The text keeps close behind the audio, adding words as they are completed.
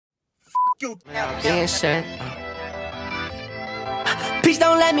you. Dancing. Please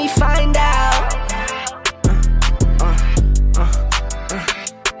don't let me find out.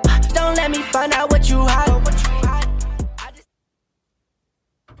 Don't let me find out what you hide.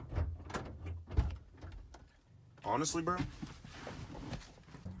 Honestly, bro,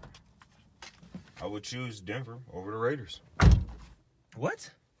 I would choose Denver over the Raiders.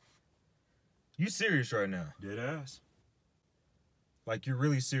 What? You serious right now? Dead ass. Like, you're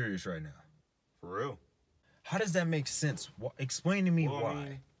really serious right now? For real. How does that make sense? Explain to me Well, why. I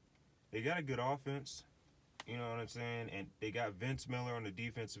mean, they got a good offense. You know what I'm saying? And they got Vince Miller on the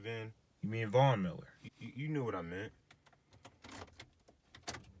defensive end. You mean Von Miller? You knew what I meant.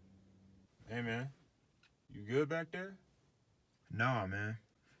 Hey, man. You good back there? Nah, man.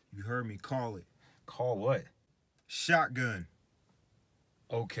 You heard me call it. Call what? Shotgun.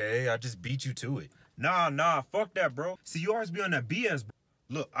 Okay, I just beat you to it. Nah, fuck that, bro. See, you always be on that BS, bro.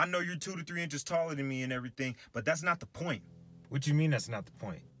 Look, I know you're 2 to 3 inches taller than me and everything, but that's not the point. What you mean that's not the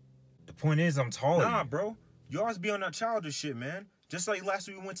point? The point is I'm taller. Nah, bro. You always be on that childish shit, man. Just like last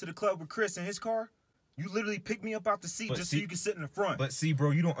week we went to the club with Chris in his car. You literally picked me up out the seat so you can sit in the front. But see,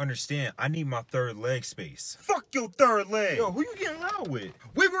 bro, you don't understand. I need my third leg space. Fuck your third leg. Yo, who you getting loud with?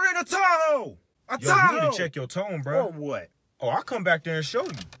 We were in a Tahoe. You need to check your tone, bro. Or what? Oh, I'll come back there and show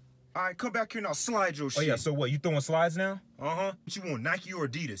you. All right, come back here and I'll slide your shit. Oh, yeah, so what, you throwing slides now? Uh-huh. What you want, Nike or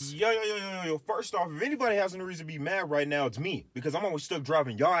Adidas? Yo. First off, if anybody has any reason to be mad right now, it's me. Because I'm always stuck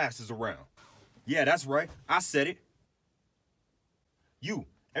driving y'all asses around. Yeah, that's right. I said it. You.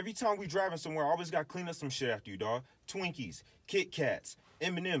 Every time we driving somewhere, I always got to clean up some shit after you, dog. Twinkies, Kit Kats,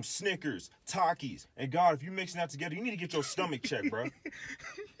 M&M's, Snickers, Takis. And God, if you mixing that together, you need to get your stomach checked, bro.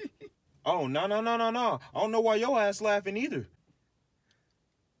 Oh, no. I don't know why your ass laughing either.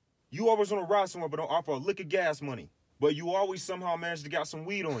 You always want to ride somewhere but don't offer a lick of gas money. But you always somehow manage to got some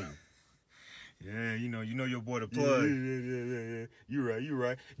weed on you. Yeah, you know your boy the plug. Yeah. You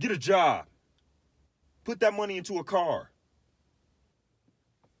right. Get a job. Put that money into a car.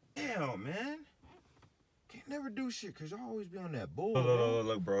 Damn, man. Can't never do shit because y'all always be on that bull.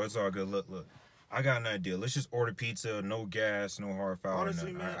 Look, bro, it's all good. Look. I got an idea. Let's just order pizza, no gas, no hard foul.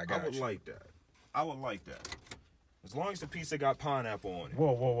 Honestly, man, I would like that. I would like that. As long as the pizza got pineapple on it.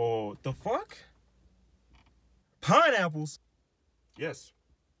 Whoa. The fuck? Pineapples? Yes.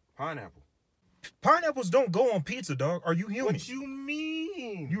 Pineapple. Pineapples don't go on pizza, dog. Are you human? What you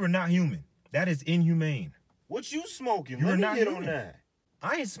mean? You are not human. That is inhumane. What you smoking? You're Let me not get human. on that.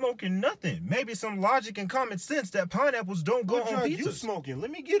 I ain't smoking nothing. Maybe some logic and common sense that pineapples don't go on pizza. You smoking?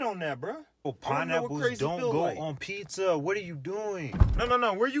 Let me get on that, bro. Oh, pineapples don't go on pizza. What are you doing?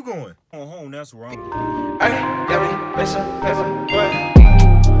 No. Where you going? Home. That's where I'm going. Hey, yeah, we listen,